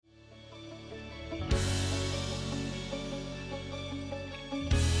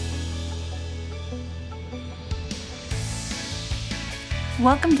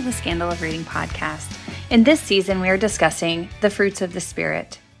Welcome to the Scandal of Reading podcast. In this season, we are discussing the fruits of the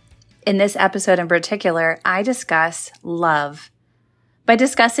Spirit. In this episode in particular, I discuss love. By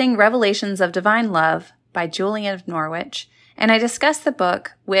discussing Revelations of Divine Love by Julian of Norwich, and I discuss the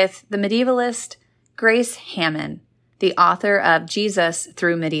book with the medievalist Grace Hammond, the author of Jesus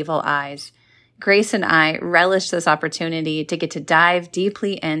Through Medieval Eyes. Grace and I relish this opportunity to get to dive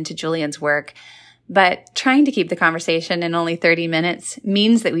deeply into Julian's work, but trying to keep the conversation in only 30 minutes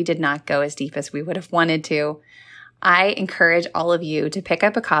means that we did not go as deep as we would have wanted to. I encourage all of you to pick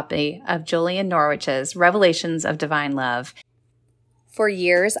up a copy of Julian Norwich's Revelations of Divine Love. For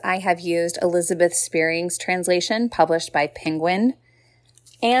years, I have used Elizabeth Spearing's translation published by Penguin,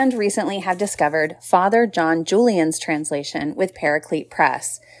 and recently have discovered Father John Julian's translation with Paraclete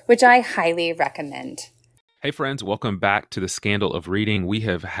Press, which I highly recommend. Hey friends, welcome back to the Scandal of Reading. We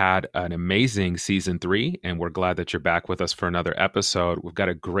have had an amazing season 3, and we're glad that you're back with us for another episode. We've got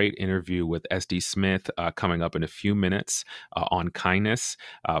a great interview with S.D. Smith coming up in a few minutes on kindness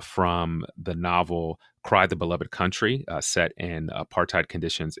from the novel Cry the Beloved Country, set in apartheid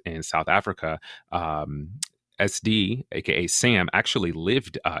conditions in South Africa. SD, aka Sam, actually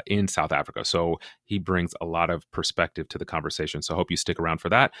lived in South Africa. So he brings a lot of perspective to the conversation. So I hope you stick around for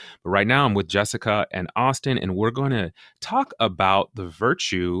that. But right now I'm with Jessica and Austin, and we're going to talk about the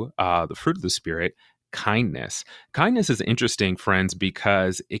virtue, the fruit of the Spirit, kindness. Kindness is interesting, friends,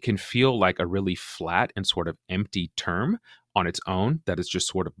 because it can feel like a really flat and sort of empty term on its own that is just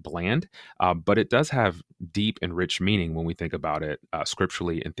sort of bland, but it does have deep and rich meaning when we think about it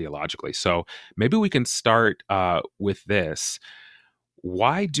scripturally and theologically. So maybe we can start with this.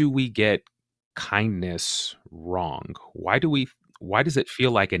 Why do we get kindness wrong? Why does it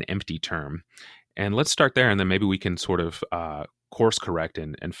feel like an empty term? And let's start there, and then maybe we can sort of course correct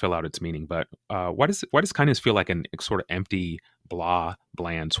and fill out its meaning. But why does kindness feel like an sort of empty,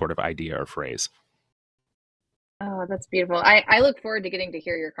 bland sort of idea or phrase? Oh, that's beautiful. I look forward to getting to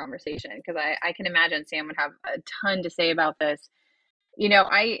hear your conversation because I can imagine Sam would have a ton to say about this. You know,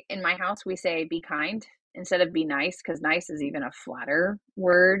 in my house, we say be kind instead of be nice because nice is even a flatter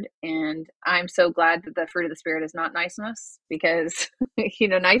word. And I'm so glad that the fruit of the Spirit is not niceness because,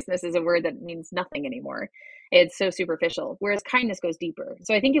 niceness is a word that means nothing anymore. It's so superficial, whereas kindness goes deeper.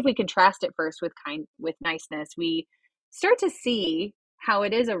 So I think if we contrast it first with niceness, we start to see how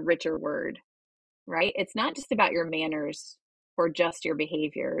it is a richer word. Right? It's not just about your manners or just your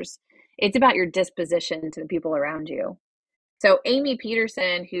behaviors. It's about your disposition to the people around you. So Amy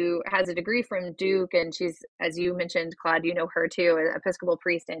Peterson, who has a degree from Duke, and she's, as you mentioned, Claude, you know her too, an Episcopal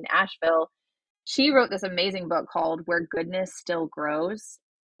priest in Asheville. She wrote this amazing book called Where Goodness Still Grows.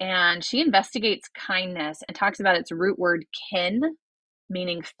 And she investigates kindness and talks about its root word kin,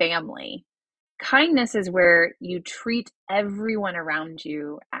 meaning family. Kindness is where you treat everyone around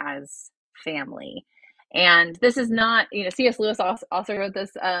you as family. And this is not, C.S. Lewis also wrote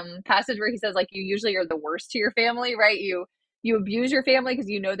this passage where he says, like, you usually are the worst to your family, right? You abuse your family because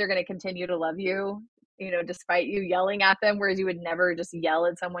they're going to continue to love you, despite you yelling at them, whereas you would never just yell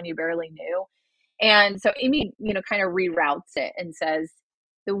at someone you barely knew. And so Amy, kind of reroutes it and says,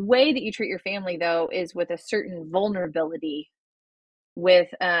 the way that you treat your family, though, is with a certain vulnerability, with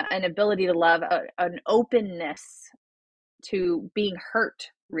an ability to love, an openness to being hurt,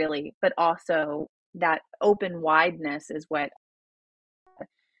 really, but also that open wideness is what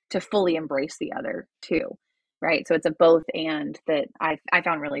to fully embrace the other too, right? So it's a both and that I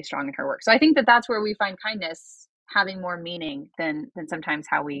found really strong in her work. So I think that that's where we find kindness having more meaning than sometimes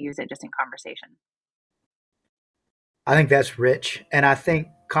how we use it just in conversation. I think that's rich. And I think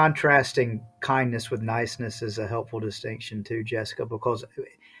contrasting kindness with niceness is a helpful distinction too, Jessica, because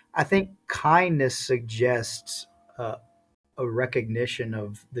I think kindness suggests a recognition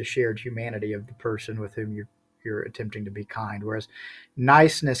of the shared humanity of the person with whom you're attempting to be kind, whereas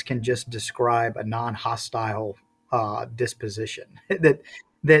niceness can just describe a non-hostile disposition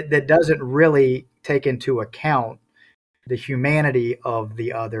that doesn't really take into account the humanity of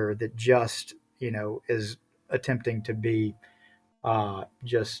the other, that just is attempting to be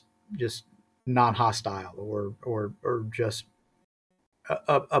just non-hostile or just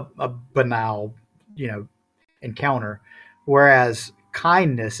a banal encounter. Whereas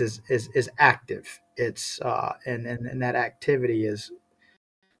kindness is active. It's and that activity is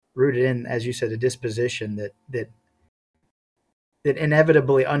rooted in, as you said, a disposition that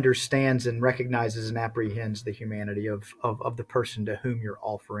inevitably understands and recognizes and apprehends the humanity of the person to whom you're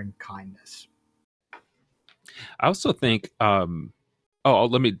offering kindness. I also think, I'll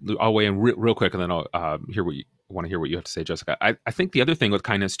weigh in real quick, and then I'll hear want to hear what you have to say, Jessica. I think the other thing with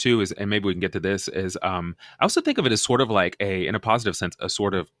kindness too is, and maybe we can get to this, is I also think of it as sort of like in a positive sense, a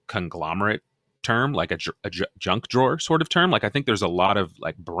sort of conglomerate term, like a junk drawer sort of term. Like I think there's a lot of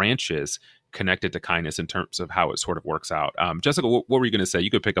like branches connected to kindness in terms of how it sort of works out. Jessica, what were you going to say? You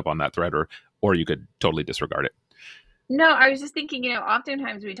could pick up on that thread, or you could totally disregard it. No, I was just thinking,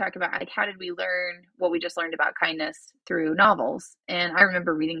 oftentimes we talk about like how did we learn what we just learned about kindness through novels. And I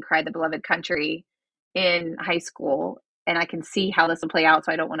remember reading Cry the Beloved Country in high school, and I can see how this will play out.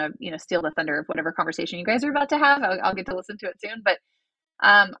 So I don't want to, steal the thunder of whatever conversation you guys are about to have. I'll get to listen to it soon. But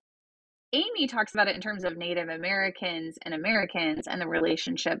Amy talks about it in terms of Native Americans and Americans and the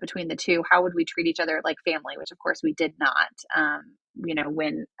relationship between the two. How would we treat each other like family? Which of course we did not,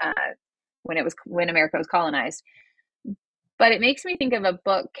 when America was colonized. But it makes me think of a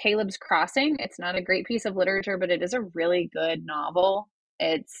book, Caleb's Crossing. It's not a great piece of literature, but it is a really good novel.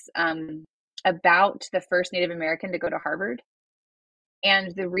 It's about the first Native American to go to Harvard.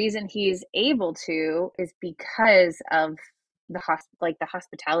 And the reason he's able to is because of the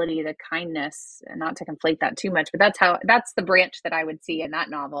hospitality, the kindness, and not to conflate that too much, but that's the branch that I would see in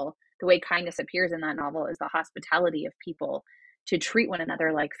that novel. The way kindness appears in that novel is the hospitality of people to treat one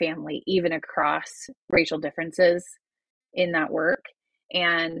another like family, even across racial differences in that work.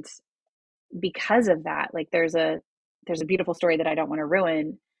 And because of that, like there's a beautiful story that I don't want to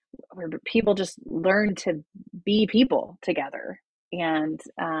ruin, where people just learn to be people together. And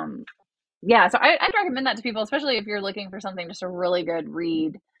so I'd recommend that to people, especially if you're looking for something, just a really good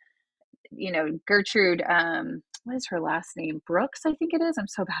read. Gertrude, what is her last name? Brooks, I think it is. I'm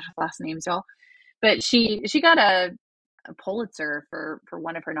so bad with last names, y'all. But she got a Pulitzer for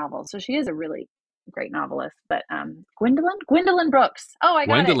one of her novels, so she is a really great novelist. But Gwendolyn Brooks. Oh, I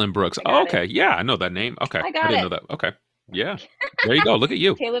got Gwendolyn Brooks. Oh, okay. Yeah, I know that name. Okay. I got didn't know that. Okay. Yeah. There you go. Look at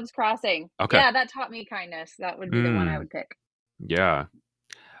you. Caleb's Crossing. Okay. Yeah, that taught me kindness. That would be the one I would pick. Yeah.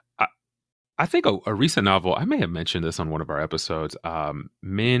 I think a recent novel, I may have mentioned this on one of our episodes,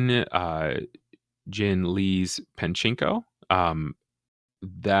 Min Jin Lee's Pachinko,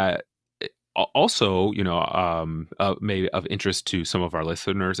 that also, maybe of interest to some of our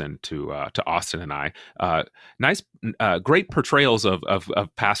listeners and to Austin and I. Nice, great portrayals of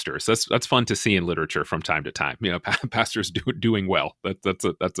pastors. That's fun to see in literature from time to time. Pastors doing well.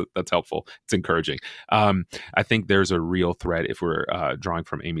 That's helpful. It's encouraging. I think there's a real thread if we're drawing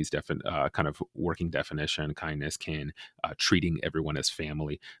from Amy's kind of working definition, kindness, kin, treating everyone as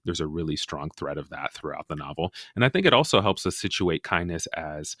family. There's a really strong thread of that throughout the novel, and I think it also helps us situate kindness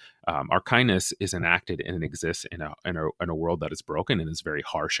as our kindness is enacted and exists in a world that is broken and is very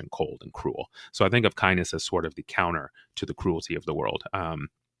harsh and cold and cruel. So I think of kindness as sort of the counter to the cruelty of the world. And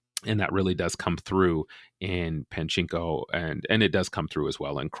that really does come through in Pachinko, and it does come through as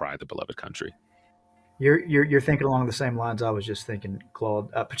well in Cry the Beloved Country. You're thinking along the same lines I was just thinking,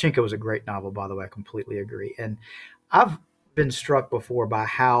 Claude. Pachinko was a great novel, by the way. I completely agree. And I've been struck before by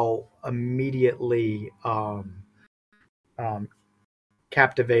how immediately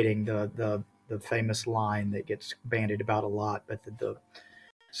captivating the famous line that gets bandied about a lot, but the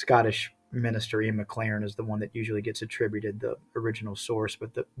Scottish minister Ian McLaren is the one that usually gets attributed the original source.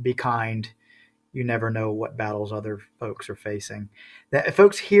 But the "be kind, you never know what battles other folks are facing." That if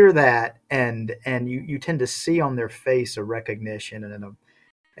folks hear that, and you tend to see on their face a recognition and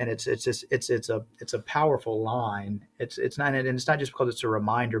it's a powerful line. It's not just because it's a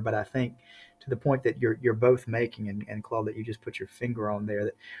reminder, but I think to the point that you're both making, and Claude, that you just put your finger on there,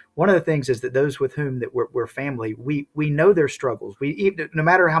 that one of the things is that those with whom that we're family, we know their struggles. No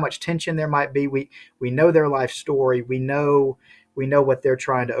matter how much tension there might be, we know their life story. We know what they're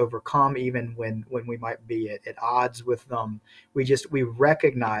trying to overcome, even when we might be at odds with them. We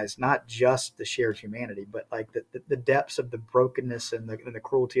recognize not just the shared humanity, but like the depths of the brokenness and the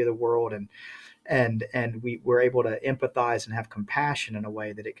cruelty of the world, and we're able to empathize and have compassion in a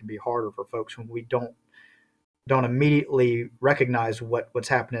way that it can be harder for folks when we don't immediately recognize what's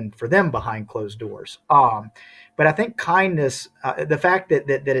happening for them behind closed doors. But I think kindness, the fact that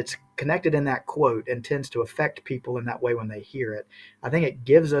it's connected in that quote and tends to affect people in that way when they hear it, I think it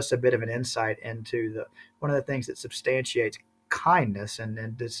gives us a bit of an insight into one of the things that substantiates kindness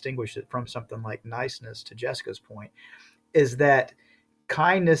and distinguishes it from something like niceness, to Jessica's point, is that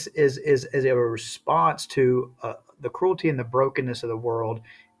kindness is a response to the cruelty and the brokenness of the world,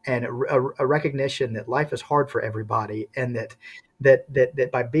 and a recognition that life is hard for everybody, and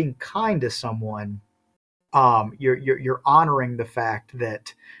that by being kind to someone, you're honoring the fact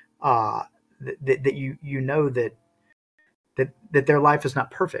that you know that their life is not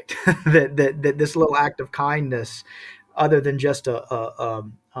perfect, that this little act of kindness, other than just a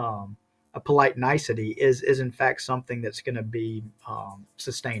a polite nicety is in fact something that's going to be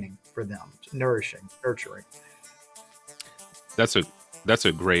sustaining for them, nourishing, nurturing. That's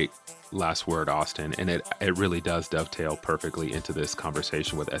a great last word, Austin, and it really does dovetail perfectly into this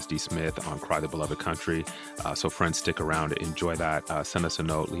conversation with SD Smith on Cry the Beloved Country. So friends, stick around, enjoy that. Send us a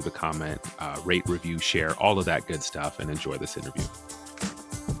note, leave a comment, rate, review, share, all of that good stuff, and enjoy this interview.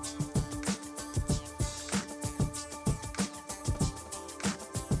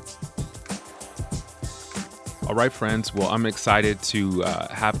 All right, friends. Well, I'm excited to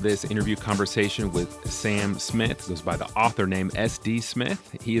have this interview conversation with Sam Smith, who goes by the author name SD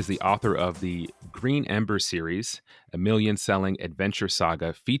Smith. He is the author of the Green Ember series, a million-selling adventure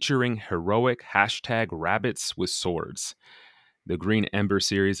saga featuring heroic #rabbits with swords. The Green Ember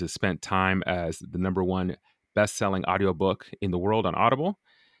series has spent time as the #1 best-selling audiobook in the world on Audible.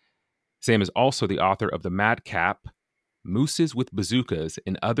 Sam is also the author of the Madcap, Mooses with Bazookas,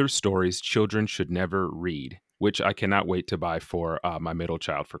 and Other Stories Children Should Never Read, which I cannot wait to buy for my middle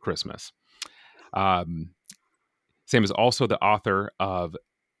child for Christmas. Sam is also the author of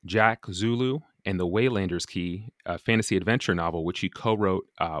Jack Zulu and the Waylander's Key, a fantasy adventure novel, which he co-wrote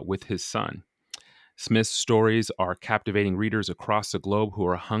with his son. Smith's stories are captivating readers across the globe who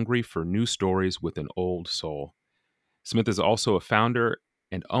are hungry for new stories with an old soul. Smith is also a founder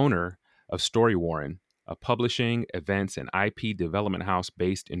and owner of Story Warren, a publishing, events, and IP development house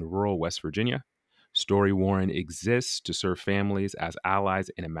based in rural West Virginia. Story Warren exists to serve families as allies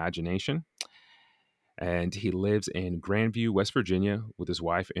in imagination. And he lives in Grandview, West Virginia with his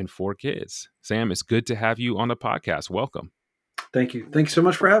wife and 4 kids. Sam, it's good to have you on the podcast. Welcome. Thank you. Thanks so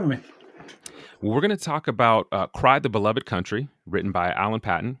much for having me. Well, we're going to talk about Cry the Beloved Country, written by Alan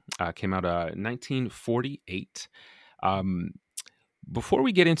Paton. Came out 1948. Before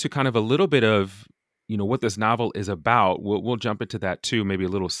we get into kind of a little bit of, what this novel is about, we'll jump into that too, maybe a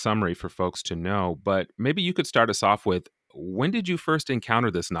little summary for folks to know. But maybe you could start us off with, when did you first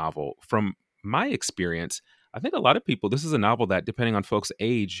encounter this novel? From my experience, I think a lot of people, this is a novel that, depending on folks'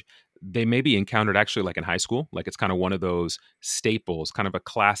 age, they maybe encountered actually like in high school. Like it's kind of one of those staples, kind of a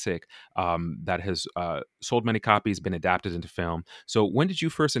classic that has sold many copies, been adapted into film. So when did you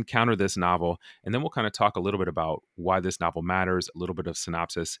first encounter this novel? And then we'll kind of talk a little bit about why this novel matters, a little bit of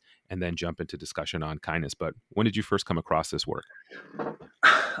synopsis, and then jump into discussion on kindness. But when did you first come across this work?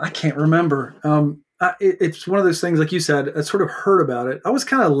 I can't remember. It's one of those things, like you said, I sort of heard about it. I was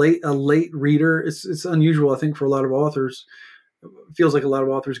kind of a late reader. It's unusual, I think, for a lot of authors. It feels like a lot of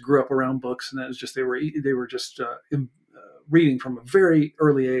authors grew up around books, and that was just they were just reading from a very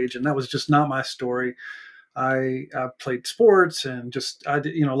early age, and that was just not my story. I played sports, and just I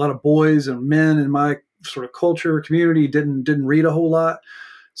did, a lot of boys and men in my sort of culture community didn't read a whole lot.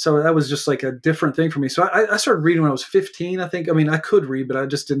 So that was just like a different thing for me. So I started reading when I was 15, I think. I mean, I could read, but I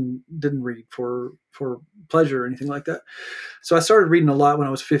just didn't read for pleasure or anything like that. So I started reading a lot when I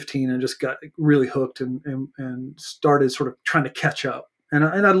was 15 and just got really hooked and started sort of trying to catch up. And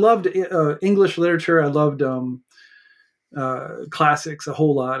I loved English literature. I loved classics a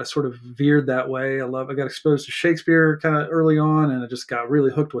whole lot. I sort of veered that way. I got exposed to Shakespeare kind of early on, and I just got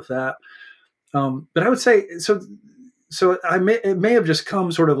really hooked with that. But I would say so it may have just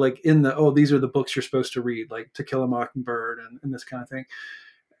come sort of like in these are the books you're supposed to read, like To Kill a Mockingbird and this kind of thing.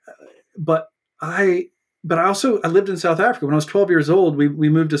 But I lived in South Africa. When I was 12 years old, we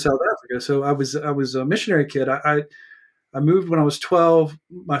moved to South Africa. So I was a missionary kid. I moved when I was 12.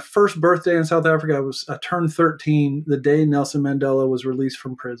 My first birthday in South Africa, I turned 13 the day Nelson Mandela was released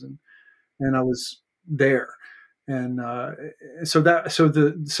from prison, and I was there. And so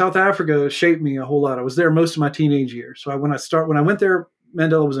the South Africa shaped me a whole lot. I was there most of my teenage years. So when I went there,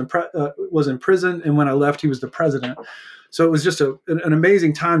 Mandela was in prison, and when I left, he was the president. So it was just an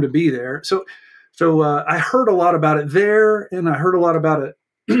amazing time to be there. So I heard a lot about it there, and I heard a lot about it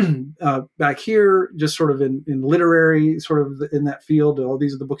back here, just sort of in literary, sort of in that field. Oh,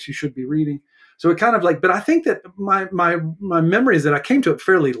 these are the books you should be reading. So it kind of like, but I think that my memory is that I came to it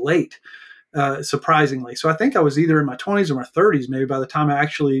fairly late. Surprisingly. So I think I was either in my 20s or my 30s, maybe by the time I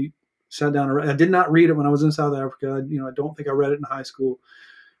actually sat down. I did not read it when I was in South Africa. I don't think I read it in high school.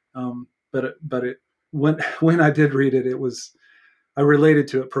 But when I did read it, I related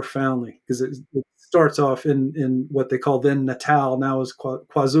to it profoundly because it starts off in what they call then Natal, now is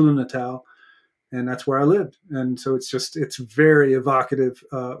KwaZulu Natal. And that's where I lived. And so it's very evocative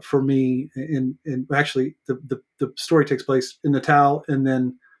for me. And actually the story takes place in Natal and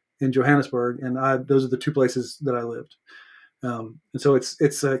then in Johannesburg, and those are the two places that I lived. And so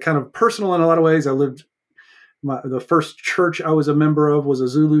it's kind of personal in a lot of ways. I lived the first church I was a member of was a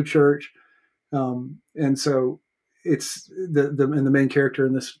Zulu church, and so it's the main character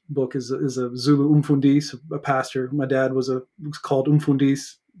in this book is a Zulu Umfundis, a pastor. My dad was called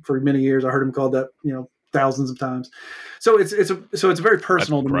Umfundis for many years. I heard him called that, thousands of times. So it's very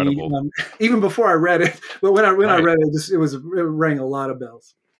personal to me, even before I read it. But when I read it, it rang a lot of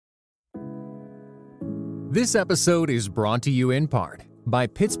bells. This episode is brought to you in part by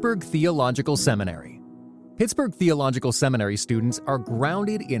Pittsburgh Theological Seminary. Pittsburgh Theological Seminary students are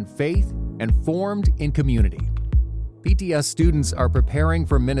grounded in faith and formed in community. PTS students are preparing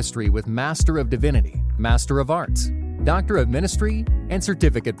for ministry with Master of Divinity, Master of Arts, Doctor of Ministry, and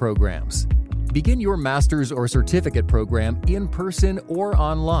certificate programs. Begin your master's or certificate program in person or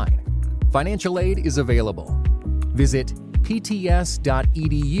online. Financial aid is available. Visit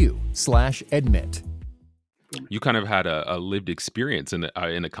pts.edu/admit. You kind of had a lived experience in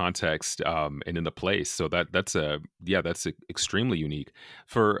the context and in the place, so that's extremely unique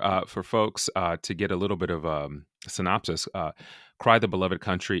for folks to get a little bit of synopsis. Cry the Beloved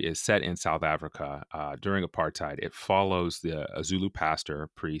Country is set in South Africa during apartheid. It follows a Zulu pastor,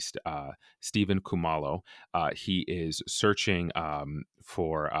 priest, Stephen Khumalo. He is searching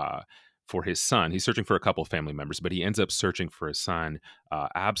for his son. He's searching for a couple of family members, but he ends up searching for his son,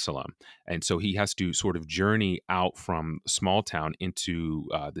 Absalom. And so he has to sort of journey out from small town into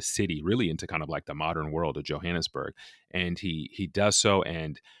the city, really into kind of like the modern world of Johannesburg. And he does so,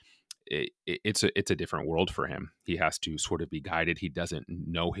 and it's a different world for him. He has to sort of be guided. He doesn't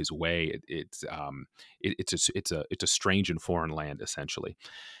know his way. It's a strange and foreign land, essentially.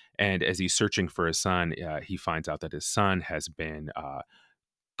 And as he's searching for his son, he finds out that his son has been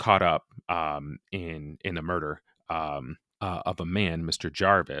caught up in the murder of a man, Mr.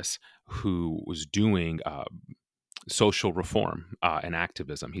 Jarvis, who was doing social reform and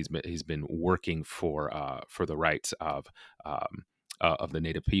activism. He's been working for the rights of the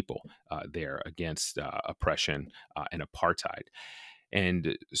Native people there against oppression and apartheid.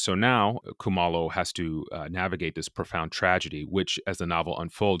 And so now Khumalo has to navigate this profound tragedy, which, as the novel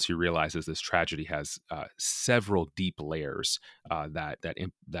unfolds, he realizes this tragedy has several deep layers that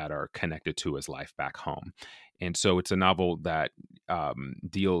are connected to his life back home. And so it's a novel that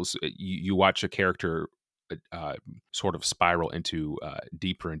deals. You watch a character sort of spiral into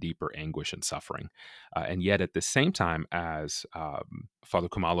deeper and deeper anguish and suffering, and yet at the same time as Father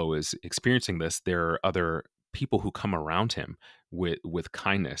Khumalo is experiencing this, there are other people who come around him with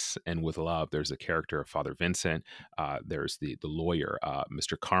kindness and with love. There's a character of Father Vincent. There's the lawyer,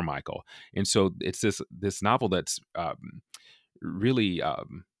 Mr. Carmichael. And so it's this novel that's really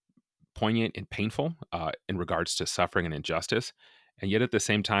poignant and painful in regards to suffering and injustice. And yet at the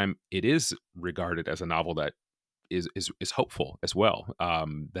same time, it is regarded as a novel that is hopeful as well,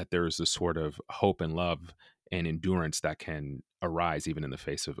 that there's this sort of hope and love and endurance that can arise even in the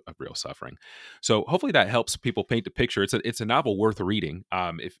face of real suffering. So hopefully that helps people paint the picture. It's a novel worth reading.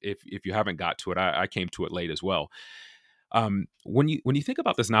 If you haven't got to it, I came to it late as well. When you think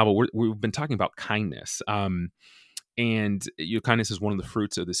about this novel, we've been talking about kindness, and your kindness is one of the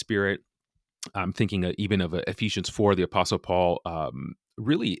fruits of the Spirit. I'm thinking even of Ephesians 4. The Apostle Paul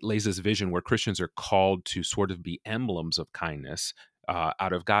really lays this vision where Christians are called to sort of be emblems of kindness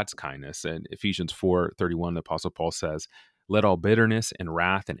out of God's kindness. And Ephesians 4:31, the Apostle Paul says, "Let all bitterness and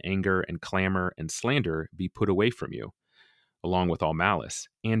wrath and anger and clamor and slander be put away from you, along with all malice,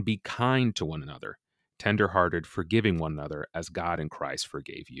 and be kind to one another, tenderhearted, forgiving one another as God in Christ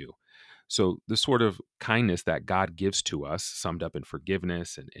forgave you." So the sort of kindness that God gives to us, summed up in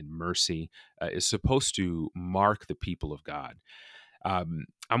forgiveness and mercy, is supposed to mark the people of God. I'm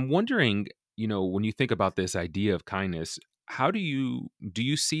wondering, when you think about this idea of kindness, how do you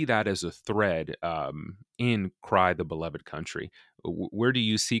see that as a thread in Cry the Beloved Country? Where do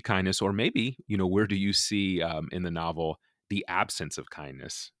you see kindness, or maybe, where do you see in the novel the absence of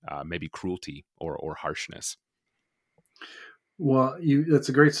kindness, maybe cruelty or harshness? Well, that's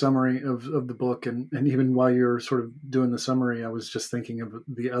a great summary of the book. And even while you're sort of doing the summary, I was just thinking of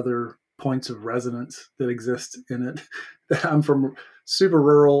the other points of resonance that exist in it. I'm from super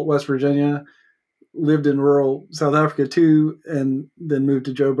rural West Virginia, lived in rural South Africa too, and then moved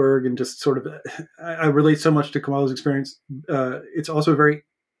to Joburg, and just sort of, I relate so much to Khumalo's experience. It's also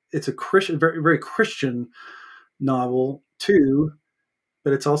it's a Christian, very, very Christian novel too,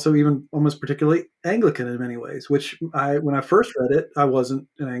 but it's also even almost particularly Anglican in many ways, which when I first read it, I wasn't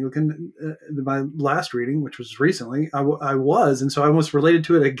an Anglican. My last reading, which was recently, I was. And so I almost related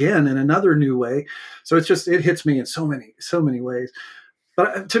to it again in another new way. So it hits me in so many ways.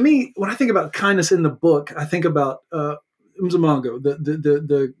 But to me, when I think about kindness in the book, I think about Mzamango,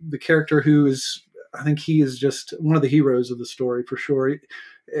 the character who is, I think he is just one of the heroes of the story for sure.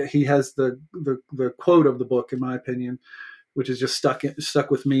 he has the quote of the book, in my opinion, which is just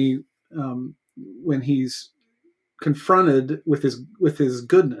stuck with me, when he's confronted with his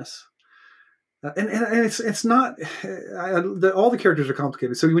goodness. And it's not all the characters are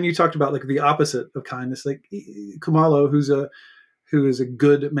complicated. So when you talked about like the opposite of kindness, like Kumalo, who is a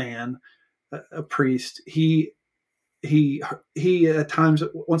good man, a priest, he at times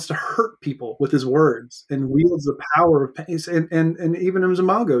wants to hurt people with his words and wields the power of pain. And even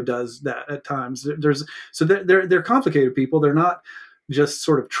Mzamalgo does that at times. They're complicated people. They're not just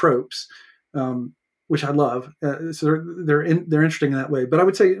sort of tropes, which I love. So they're interesting in that way. But I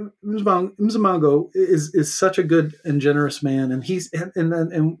would say Mzamalgo is such a good and generous man, and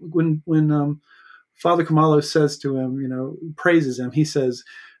and when Father Kamalo says to him, praises him, he says,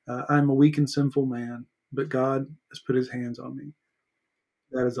 "I'm a weak and sinful man, but God has put his hands on me.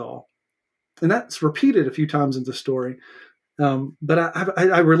 That is all." And that's repeated a few times in the story. But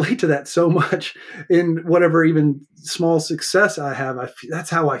I relate to that so much in whatever even small success I have. That's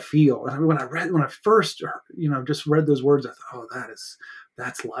how I feel. And when I first, just read those words, I thought, oh,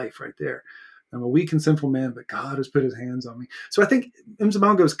 that's life right there. I'm a weak and sinful man, but God has put his hands on me. So I think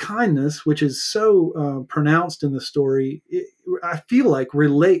Mzamalgo's kindness, which is so pronounced in the story, I feel like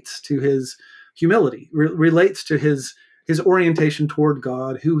relates to his humility, relates to his orientation toward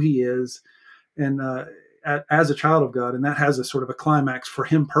God, who he is, and as a child of God. And that has a sort of a climax for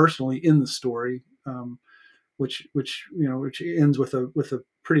him personally in the story, which ends with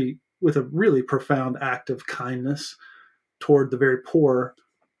a really profound act of kindness toward the very poor,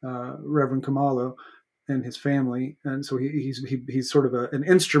 Reverend Kamalo and his family. And so he's sort of an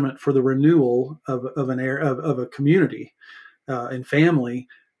instrument for the renewal of a community and family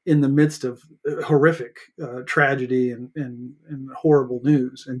in the midst of horrific tragedy and horrible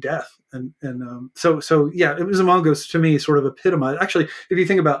news and death. So yeah, it was among us, to me, sort of epitomized. Actually, if you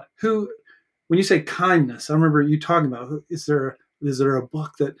think about when you say kindness, I remember you talking about, is there a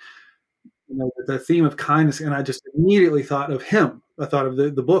book that, the theme of kindness, and I just immediately thought of him. I thought of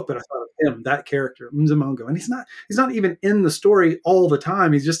the book, but I thought of him, that character, Mzamalgo. And he's not even in the story all the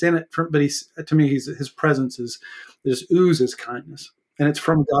time. He's just in it but to me, his presence just oozes kindness, and it's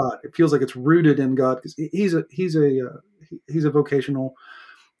from God. It feels like it's rooted in God, because he's a vocational,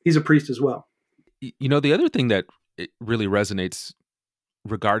 he's a priest as well. The other thing that it really resonates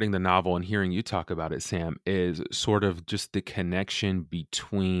regarding the novel, and hearing you talk about it, Sam, is sort of just the connection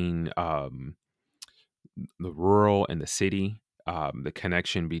between the rural and the city, the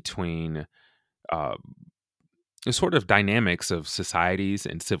connection between uh, the sort of dynamics of societies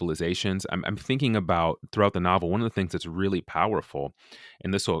and civilizations. I'm thinking about, throughout the novel, one of the things that's really powerful,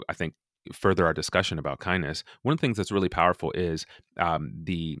 and this will, I think, further our discussion about kindness. One of the things that's really powerful is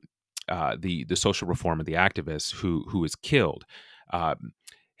the social reformer, the activist who is killed. Um,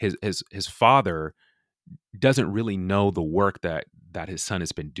 his father doesn't really know the work that his son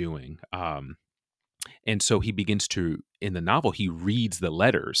has been doing. And so he begins to, in the novel, he reads the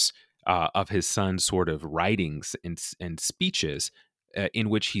letters of his son's sort of writings and speeches, in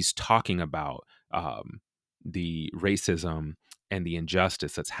which he's talking about the racism and the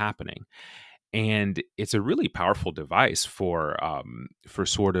injustice that's happening. And it's a really powerful device for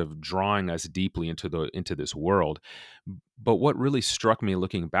sort of drawing us deeply into this world. But what really struck me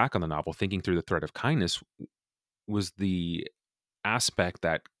looking back on the novel, thinking through the thread of kindness, was the aspect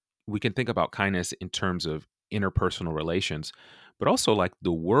that we can think about kindness in terms of interpersonal relations, but also like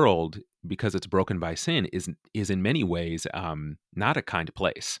the world, because it's broken by sin, is in many ways not a kind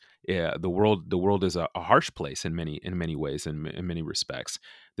place. Yeah, the world is a harsh place in many ways, in many respects.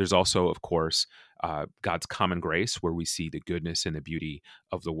 There's also, of course, God's common grace, where we see the goodness and the beauty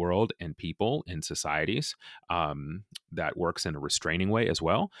of the world and people and societies, that works in a restraining way as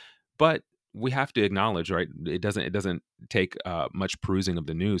well. But we have to acknowledge, right? It doesn't take much perusing of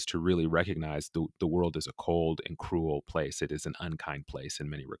the news to really recognize the world is a cold and cruel place. It is an unkind place in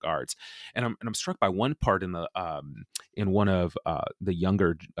many regards. And I'm struck by one part in one of the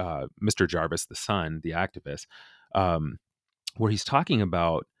younger Mr. Jarvis, the son, the activist, where he's talking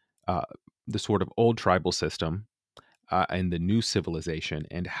about uh, the sort of old tribal system and the new civilization,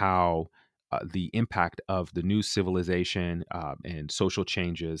 and how the impact of the new civilization and social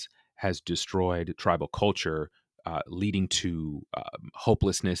changes has destroyed tribal culture, leading to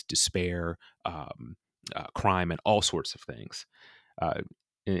hopelessness, despair, crime, and all sorts of things. Uh,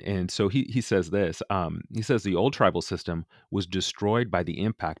 and so he says this. He says the old tribal system was destroyed by the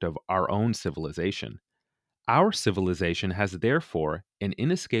impact of our own civilization. Our civilization has therefore an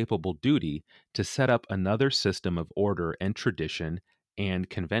inescapable duty to set up another system of order and tradition and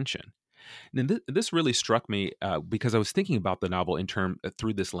convention. And this really struck me because I was thinking about the novel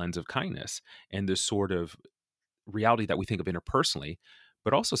through this lens of kindness and this sort of reality that we think of interpersonally,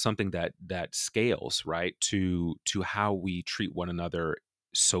 but also something that scales right to how we treat one another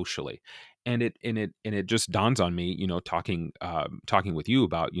socially. And it just dawns on me, talking with you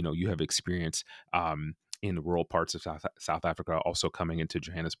about, you have experience in the rural parts of South Africa, also coming into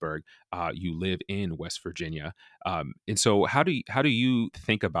Johannesburg. You live in West Virginia, and so how do you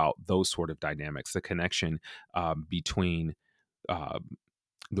think about those sort of dynamics, the connection between um,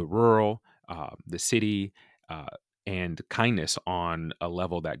 the rural, the city, uh, and kindness on a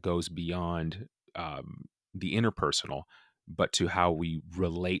level that goes beyond the interpersonal, but to how we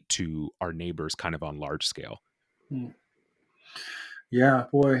relate to our neighbors kind of on large scale. Mm. Yeah,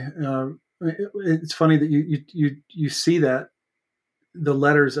 boy. It's funny that you see that the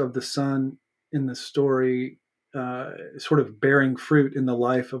letters of the son in the story sort of bearing fruit in the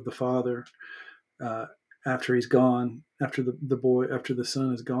life of the father uh, after he's gone, after after the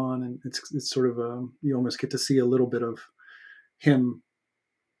son is gone, and it's sort of you almost get to see a little bit of him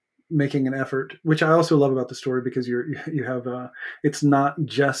making an effort, which I also love about the story, because you have it's not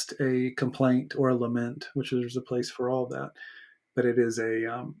just a complaint or a lament, which there's a place for all that, but it is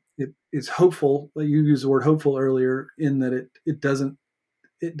it is hopeful. You used the word hopeful earlier, in that it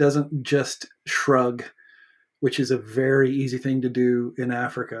doesn't just shrug, which is a very easy thing to do in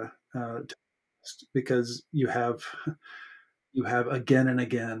Africa, because you have again and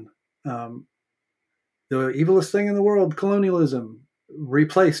again, um, the evilest thing in the world, colonialism,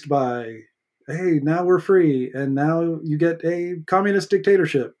 replaced by, hey, now we're free, and now you get a communist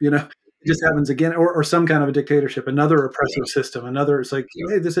dictatorship. It just happens again, or some kind of a dictatorship, another oppressive system, another. It's like,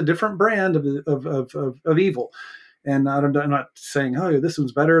 hey, this is a different brand of evil. And I'm not saying, oh, this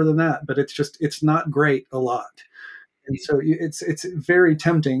one's better than that, but it's not great a lot. And so it's very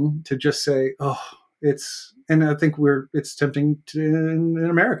tempting to just say, oh, and I think it's tempting in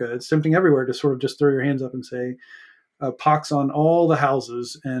America. It's tempting everywhere to sort of just throw your hands up and say, pox on all the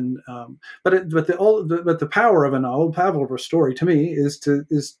houses. And but the power of a novel, power of a story, to me, is to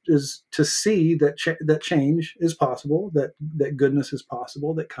see that change is possible, that goodness is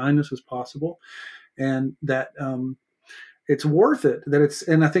possible, that kindness is possible, and that it's worth it.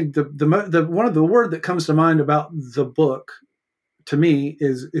 And I think the one of the word that comes to mind about the book, to me,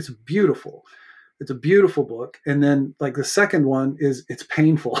 is it's beautiful. It's a beautiful book. And then, like, the second one is it's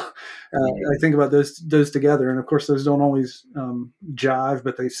painful. I think about those together, and of course those don't always jive,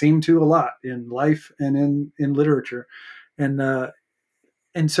 but they seem to a lot in life and in literature. And uh,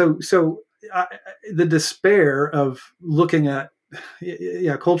 and so so I, the despair of looking at,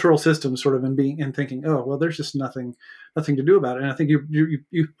 yeah, cultural systems, sort of, and thinking, oh well, there's just nothing to do about it. And I think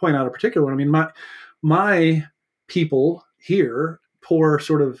you point out a particular one. I mean, my people here, poor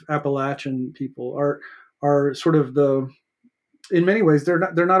sort of Appalachian people, are sort of in many ways, they're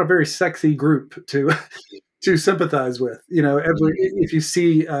not a very sexy group to to sympathize with. If you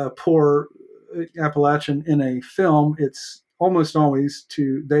see a poor Appalachian in a film, it's almost always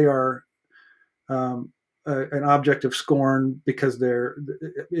they are um, an object of scorn, because they're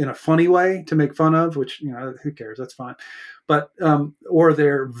in a funny way to make fun of, which, who cares? That's fine. But or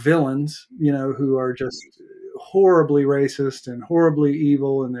they're villains, who are just horribly racist and horribly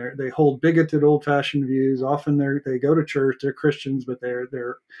evil, and they hold bigoted, old-fashioned views. Often they go to church, they're Christians, but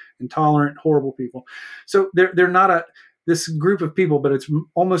they're intolerant, horrible people. So they're not this group of people, but it's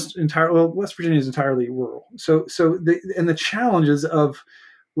almost entirely, well, West Virginia is entirely rural. And the challenges of,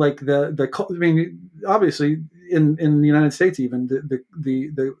 like, I mean, obviously in the United States, even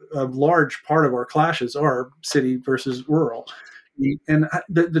the a large part of our clashes are city versus rural, and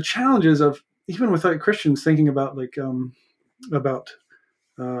the challenges of, even with, like, Christians thinking about, like, about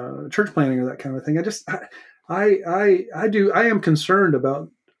church planning or that kind of thing. I am concerned about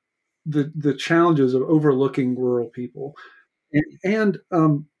the challenges of overlooking rural people, and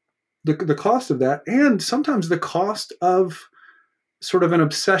the cost of that, and sometimes the cost of sort of an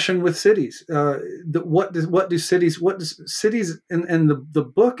obsession with cities. What does cities, and the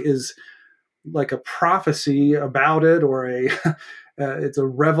book is like a prophecy about it, or it's a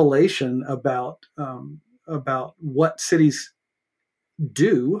revelation about what cities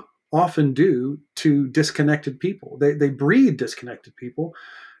often do to disconnected people. They breed disconnected people,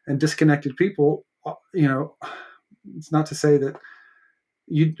 and disconnected people, it's not to say that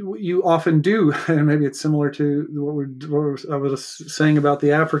you often do, and maybe it's similar to I was saying about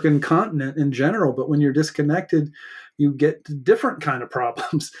the African continent in general. But when you're disconnected, you get different kind of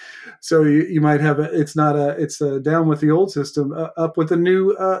problems. So you might have it's a down with the old system, up with the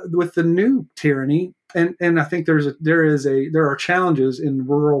new tyranny. And I think there are challenges in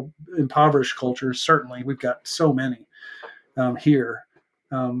rural impoverished cultures. Certainly, we've got so many here,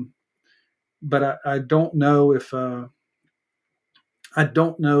 but I don't know if I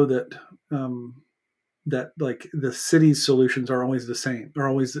don't know that. That like the city's solutions are always the same, are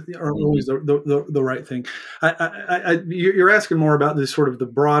always the right thing. You're asking more about this sort of the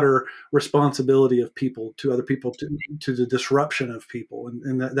broader responsibility of people to other people, to the disruption of people,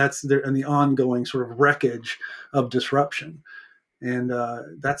 and that's there, and the ongoing sort of wreckage of disruption. And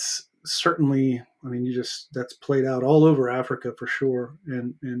that's certainly, I mean, that's played out all over Africa for sure,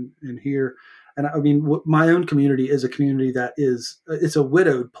 and here. And I mean, my own community is a community that it's a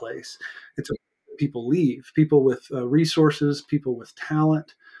widowed place. It's a People leave, people with resources, people with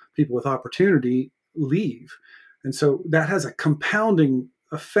talent, people with opportunity leave. And so that has a compounding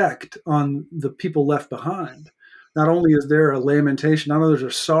effect on the people left behind. Not only is there a lamentation, not only is there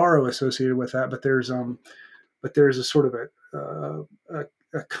sorrow associated with that, but there's a sort of a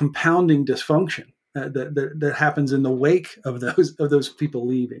compounding dysfunction that happens in the wake of those people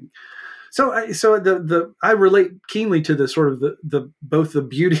leaving. So I relate keenly to the sort of the both the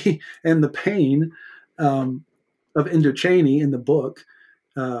beauty and the pain of Indochine in the book,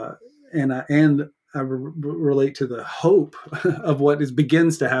 and I relate to the hope of what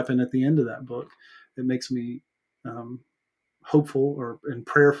begins to happen at the end of that book. It makes me hopeful and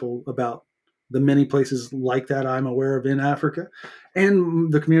prayerful about the many places like that I'm aware of in Africa,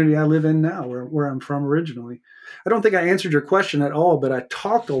 and the community I live in now, where I'm from originally. I don't think I answered your question at all, but I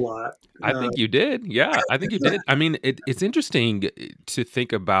talked a lot. I think you did. Yeah, I think you did. I mean, it's interesting to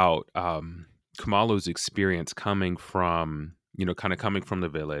think about Kamalu's experience coming from, kind of coming from the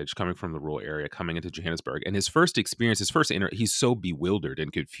village, coming from the rural area, coming into Johannesburg, and his first experience, he's so bewildered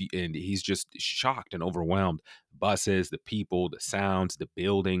and confused, and he's just shocked and overwhelmed. Buses, the people, the sounds, the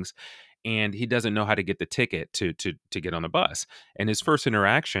buildings, and he doesn't know how to get the ticket to get on the bus. And his first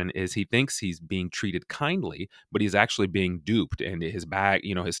interaction is he thinks he's being treated kindly, but he's actually being duped, and his bag,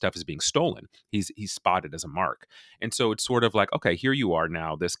 his stuff is being stolen. He's spotted as a mark. And so it's sort of like, okay, here you are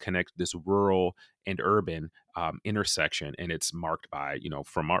now, this rural and urban intersection, and it's marked by,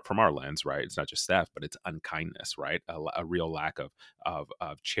 from our lens, right? It's not just theft, but it's unkindness, right? A real lack of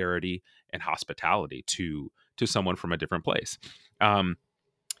charity and hospitality to someone from a different place.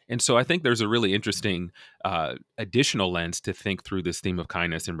 And so I think there's a really interesting additional lens to think through this theme of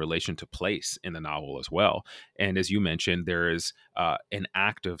kindness in relation to place in the novel as well. And as you mentioned, there is an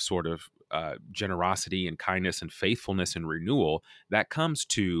act of sort of generosity and kindness and faithfulness and renewal that comes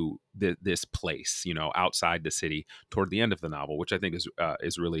to this place, outside the city toward the end of the novel, which I think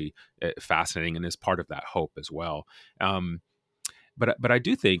is really fascinating and is part of that hope as well. But I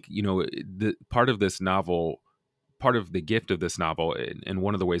do think, the part of this novel, part of the gift of this novel, and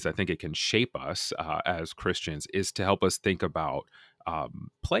one of the ways I think it can shape us as Christians, is to help us think about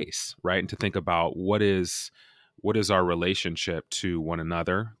place, right? And to think about what is our relationship to one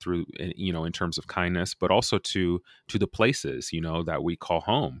another through, in terms of kindness, but also to the places, that we call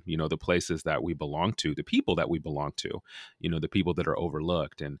home, the places that we belong to, the people that we belong to, the people that are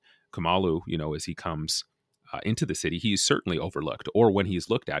overlooked. And Kamalu, as he comes into the city, he's certainly overlooked, or when he's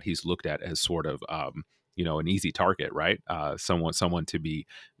looked at as sort of an easy target, right? Someone to be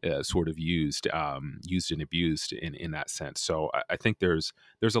sort of used and abused in that sense. So I think there's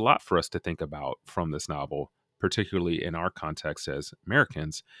a lot for us to think about from this novel, particularly in our context as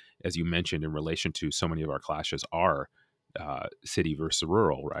Americans, as you mentioned, in relation to so many of our clashes are city versus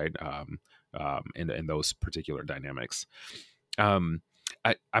rural, right? And those particular dynamics. I'm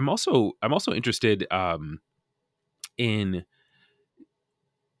also interested in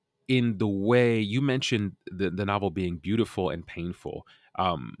the way you mentioned the novel being beautiful and painful.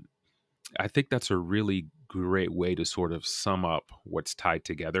 I think that's a really great way to sort of sum up what's tied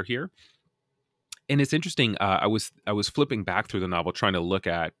together here. And it's interesting. I was flipping back through the novel, trying to look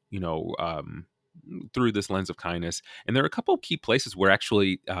at through this lens of kindness, and there are a couple of key places where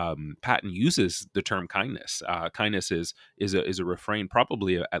actually Paton uses the term kindness. Kindness is a refrain,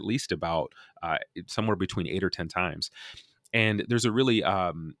 probably at least about somewhere between 8 or 10 times. And there's a really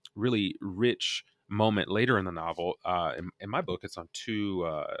really rich moment later in the novel. In my book, it's on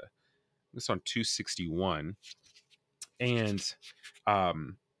 261, and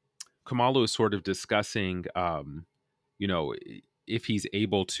Kamalu is sort of discussing, you know, if he's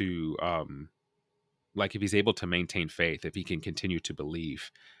able to, if he's able to maintain faith, if he can continue to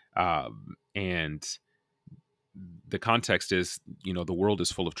believe, and the context is, the world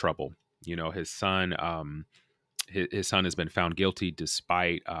is full of trouble. His son. his son has been found guilty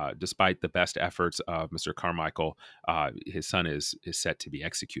despite the best efforts of Mr. Carmichael. His son is set to be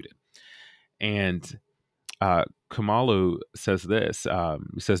executed. And Kamalu says this.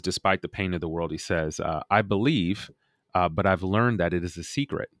 He says, despite the pain of the world, he says, I believe, but I've learned that it is a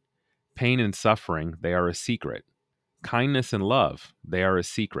secret. Pain and suffering, they are a secret. Kindness and love, they are a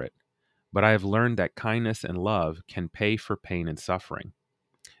secret. But I have learned that kindness and love can pay for pain and suffering.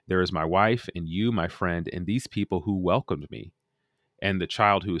 There is my wife and you, my friend, and these people who welcomed me, and the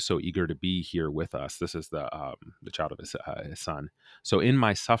child who is so eager to be here with us. This is the child of his son. So in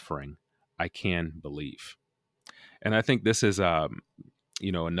my suffering, I can believe. And I think this is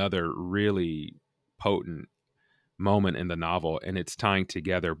another really potent moment in the novel, and it's tying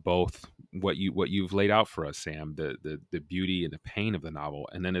together both what you've laid out for us, Sam, the beauty and the pain of the novel,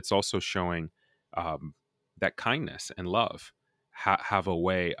 and then it's also showing that kindness and love have a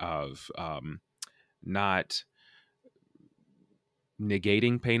way of not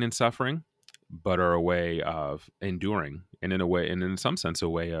negating pain and suffering, but are a way of enduring, and in some sense, a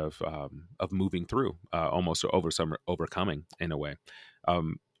way of moving through, almost overcoming in a way.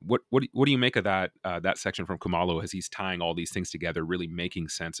 What do you make of that section from Kumalo as he's tying all these things together, really making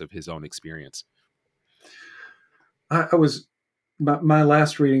sense of his own experience? I was my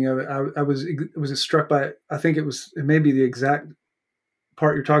last reading of it. I was struck by. I think it may be the exact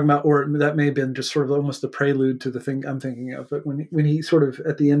part you're talking about, or that may have been just sort of almost the prelude to the thing I'm thinking of. But when he sort of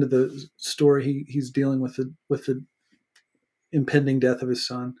at the end of the story, he's dealing with the impending death of his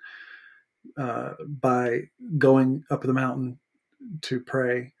son by going up the mountain to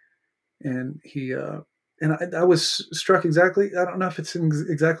pray, and I was struck exactly. I don't know if it's in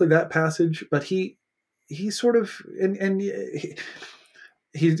exactly that passage, but he sort of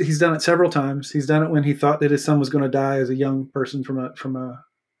he's done it several times. He's done it when he thought that his son was going to die as a young person from a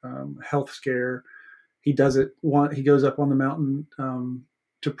health scare. He does it. He goes up on the mountain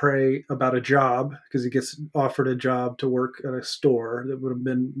to pray about a job because he gets offered a job to work at a store that would have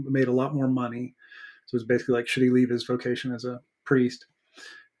been made a lot more money. So it's basically like, should he leave his vocation as a priest?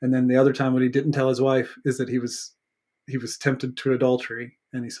 And then the other time when he didn't tell his wife is that he was tempted to adultery,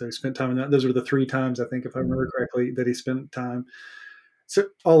 and so he spent time in that. Those were the 3 times, I think, if I remember correctly, that he spent time. So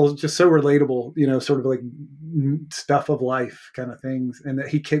all just so relatable, sort of like stuff of life kind of things, and that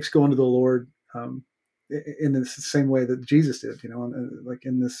he keeps going to the Lord in the same way that Jesus did, like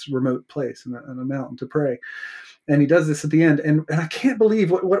in this remote place in a mountain to pray. And he does this at the end, and I can't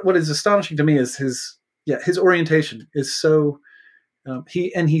believe what is astonishing to me is his orientation is so.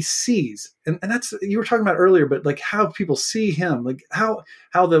 He sees, and that's, you were talking about earlier, but like how people see him, like how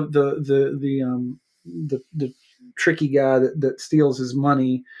the tricky guy that steals his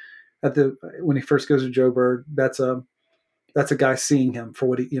money when he first goes to Joburg, that's a guy seeing him for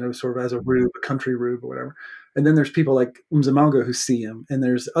what he, sort of as a rube, a country rube or whatever. And then there's people like Mzimanga who see him, and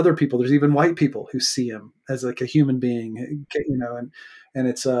there's other people. There's even white people who see him as like a human being, and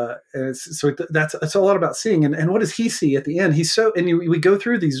it's so it's a lot about seeing. And what does he see at the end? We go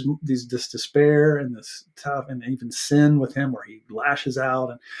through this despair and this tough and even sin with him where he lashes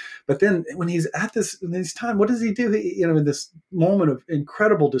out, but then when he's at in this time, what does he do? In this moment of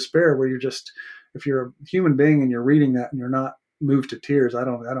incredible despair where you're just, if you're a human being and you're reading that and you're not moved to tears, I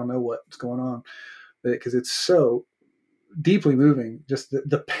don't know what's going on, because it's so deeply moving. Just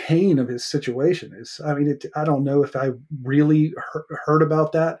the pain of his situation is, I don't know if I really heard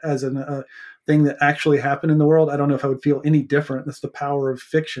about that as a thing that actually happened in the world. I don't know if I would feel any different. That's the power of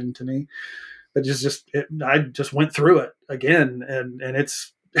fiction to me. But I just went through it again, and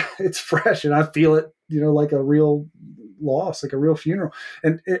it's fresh, and I feel it, like a real loss, like a real funeral.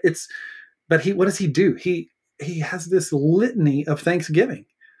 And but what does he do? He has this litany of thanksgiving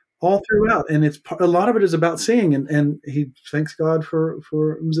all throughout, and a lot of it is about seeing, and he thanks God for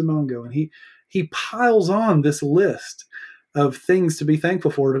Mzimongo, and he piles on this list of things to be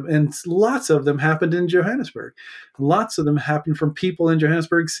thankful for, and lots of them happened in Johannesburg. Lots of them happened from people in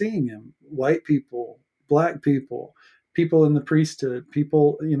Johannesburg seeing him, white people, black people, people in the priesthood,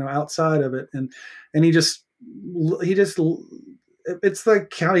 people outside of it, and he just it's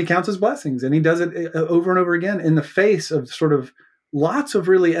like he counts his blessings, and he does it over and over again in the face of sort of lots of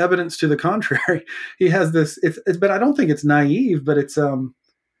really evidence to the contrary. He has this, but I don't think it's naive, but it's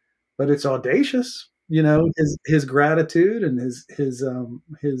audacious. His gratitude and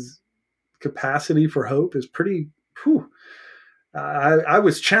his capacity for hope is pretty. Whew. I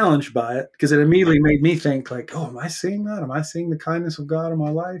was challenged by it because it immediately made me think like, oh, am I seeing that? Am I seeing the kindness of God in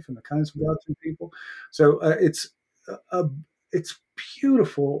my life and the kindness of God through people? So it's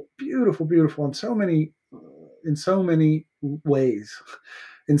beautiful, beautiful, beautiful in so many ways,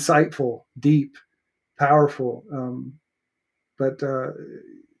 insightful, deep, powerful. But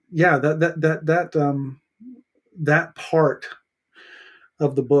yeah, that part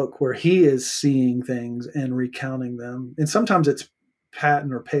of the book where he is seeing things and recounting them, and sometimes it's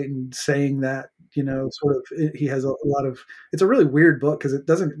Patton or Paton saying that, sort of, he has a lot of, it's a really weird book because it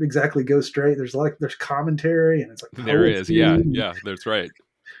doesn't exactly go straight. There's commentary, and it's like There is. poetry. Yeah. Yeah. That's right.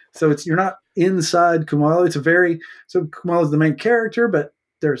 So you're not inside Kumalo. So Kumalo is the main character, but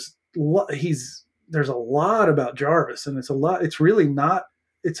there's a lot about Jarvis, and it's really not.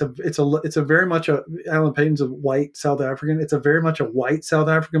 It's a very much a Alan Payton's a white South African. It's a very much a white South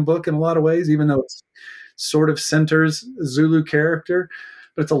African book in a lot of ways, even though it's sort of centers a Zulu character,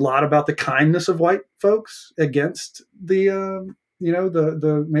 but it's a lot about the kindness of white folks against the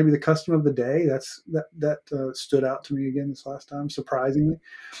the maybe the custom of the day. That stood out to me again this last time, surprisingly.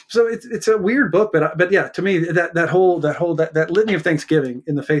 So it's a weird book, but yeah, to me that whole litany of Thanksgiving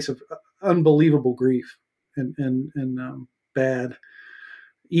in the face of unbelievable grief and bad,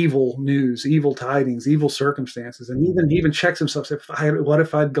 evil news, evil tidings, evil circumstances, and even checks himself. What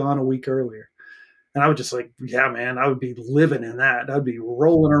if I'd gone a week earlier? And I was just like, yeah, man, I would be living in that. I'd be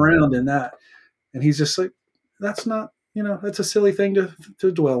rolling around in that. And he's just like, that's not, that's a silly thing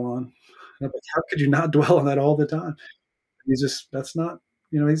to dwell on. And I'm like, how could you not dwell on that all the time? That's not,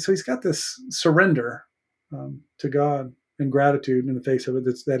 so he's got this surrender to God and gratitude in the face of it.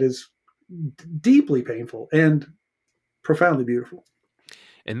 That is deeply painful and profoundly beautiful.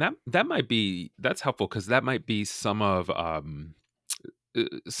 And that's helpful, because that might be some of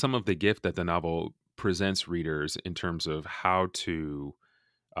the gift that the novel presents readers in terms of how to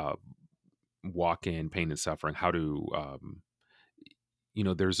uh, walk in pain and suffering, how to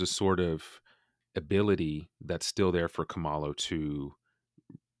there's a sort of ability that's still there for Kamalo to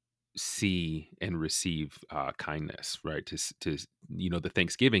see and receive kindness, right? To the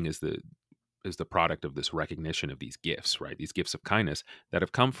Thanksgiving is the product of this recognition of these gifts, right? These gifts of kindness that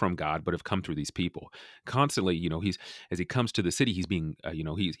have come from God, but have come through these people. Constantly, he's, as he comes to the city, he's being,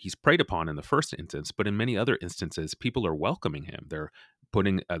 he's preyed upon in the first instance, but in many other instances, people are welcoming him. They're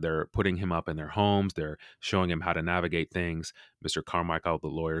putting him up in their homes. They're showing him how to navigate things. Mr. Carmichael, the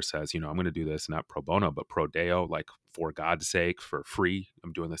lawyer, says, I'm going to do this not pro bono, but pro deo, like for God's sake, for free.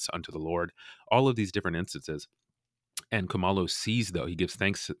 I'm doing this unto the Lord. All of these different instances. And Kamalo sees, though, he gives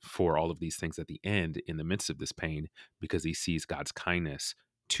thanks for all of these things at the end in the midst of this pain, because he sees God's kindness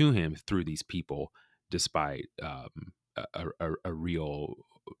to him through these people, despite a real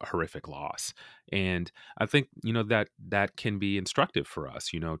horrific loss. And I think, that can be instructive for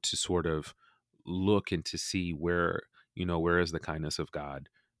us, to sort of look and to see where is the kindness of God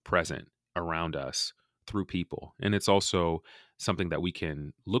present around us through people. And it's also something that we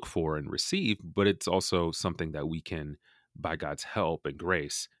can look for and receive, but it's also something that we can, by God's help and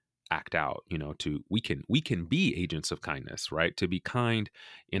grace, act out. We can be agents of kindness, right? To be kind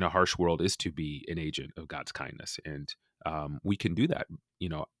in a harsh world is to be an agent of God's kindness, and we can do that,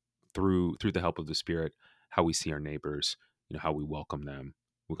 through the help of the Spirit. How we see our neighbors, how we welcome them,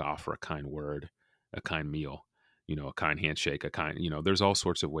 we can offer a kind word, a kind meal, a kind handshake, there's all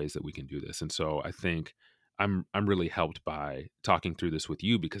sorts of ways that we can do this. And so I think I'm really helped by talking through this with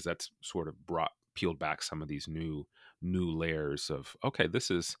you, because that's sort of peeled back some of these new layers of, okay,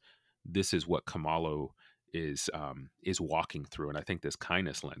 this is what Kamalo is walking through. And I think this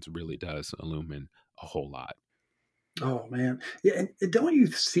kindness lens really does illumine a whole lot. Oh man. Yeah. And don't you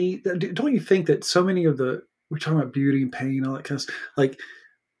think that so many of we're talking about beauty and pain, all that kind of stuff, like,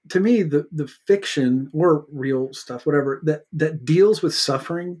 to me, the fiction or real stuff, whatever, that deals with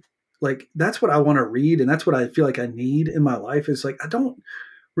suffering, like, that's what I want to read. And that's what I feel like I need in my life, is like, I don't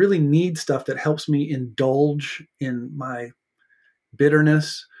really need stuff that helps me indulge in my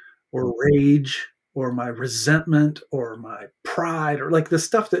bitterness or rage or my resentment or my pride, or like the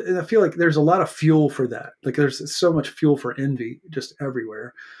stuff that, and I feel like there's a lot of fuel for that. Like, there's so much fuel for envy just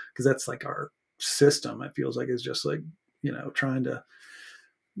everywhere, because that's like our system. It feels like is just like, trying to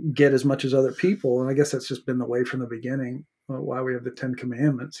get as much as other people. And I guess that's just been the way from the beginning, why we have the 10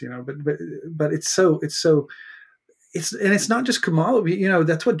 Commandments, but it's not just Kamalo,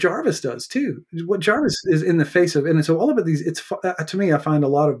 that's what Jarvis does too. What Jarvis is in the face of, and so all of these, to me, I find a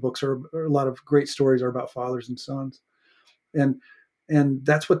lot of books or a lot of great stories are about fathers and sons. And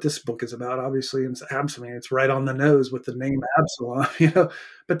that's what this book is about, obviously. And it's right on the nose with the name Absalom,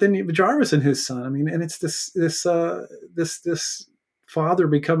 but then Jarvis and his son, and it's this father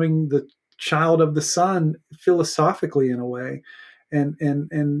becoming the child of the son philosophically, in a way,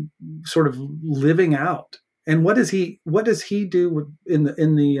 and sort of living out. And what does he do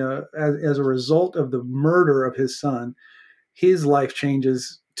as a result of the murder of his son? His life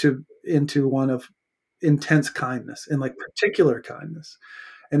changes into one of intense kindness and like particular kindness.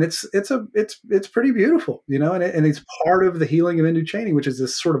 And it's pretty beautiful, and it's part of the healing of Hindu chaining, which is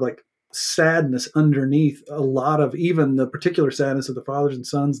this sort of like sadness underneath a lot of even the particular sadness of the fathers and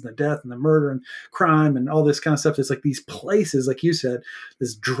sons and the death and the murder and crime and all this kind of stuff. It's like these places, like you said,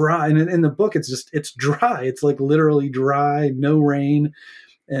 this dry, and in the book, it's dry. It's like literally dry, no rain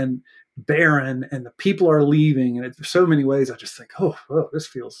and barren, and the people are leaving. And it's so many ways I just think, oh, this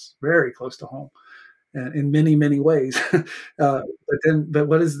feels very close to home. And in many, many ways. But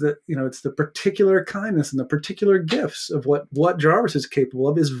what is it's the particular kindness and the particular gifts of what Jarvis is capable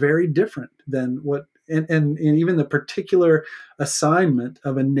of is very different than what, and even the particular assignment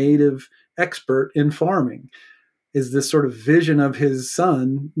of a native expert in farming is this sort of vision of his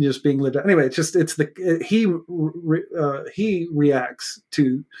son just being lived out. Anyway, he reacts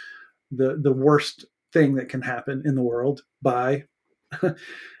to the worst thing that can happen in the world by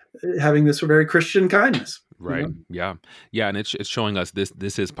having this very Christian kindness. Right. Yeah. And it's showing us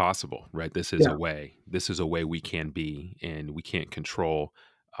this is possible, right? This is a way. This is a way we can be, and we can't control.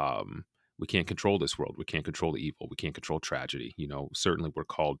 We can't control this world. We can't control the evil. We can't control tragedy. Certainly we're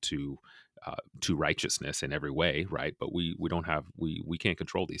called to righteousness in every way, right? But we can't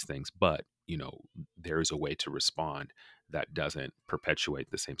control these things. But there is a way to respond that doesn't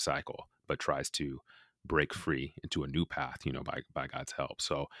perpetuate the same cycle, but tries to break free into a new path, by God's help.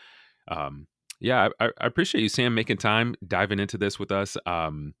 So, I appreciate you, Sam, making time, diving into this with us.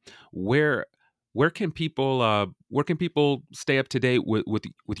 Where can people stay up to date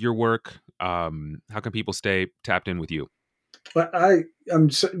with your work? How can people stay tapped in with you? But I'm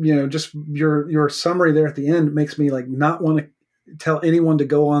just your summary there at the end makes me like not want to tell anyone to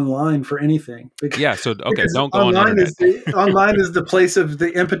go online for anything. Don't go on the internet. Online is the place of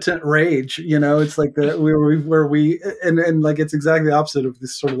the impotent rage. It's like where we and like it's exactly the opposite of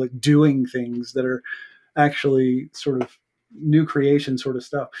this sort of like doing things that are actually sort of new creation sort of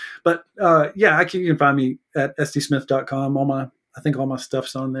stuff. But you can find me at sdsmith.com. I think all my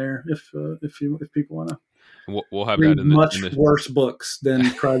stuff's on there if people want to. We'll have read that in the much worse books than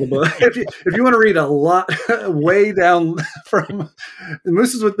Cry the Blood. if you want to read a lot way down from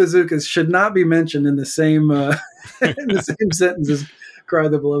Mooses with Bazookas should not be mentioned in the same sentence as Cry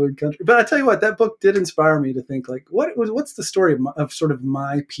the Beloved Country. But I tell you what, that book did inspire me to think like, what's the story of sort of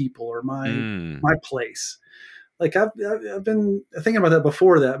my people or my place? Like I've been thinking about that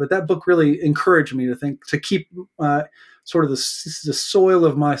before that, but that book really encouraged me to keep sort of the soil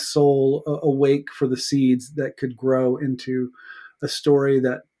of my soul awake for the seeds that could grow into a story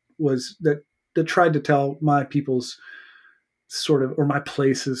that tried to tell my people's sort of, or my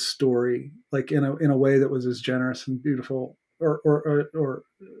place's story, like in a way that was as generous and beautiful or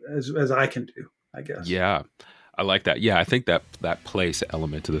as I can do, I guess. Yeah. I like that. Yeah, I think that place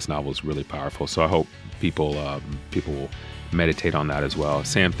element to this novel is really powerful. So I hope people will meditate on that as well.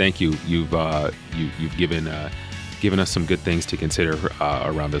 Sam, thank you. You've given us some good things to consider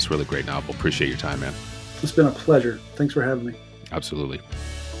around this really great novel. Appreciate your time, man. It's been a pleasure. Thanks for having me. Absolutely.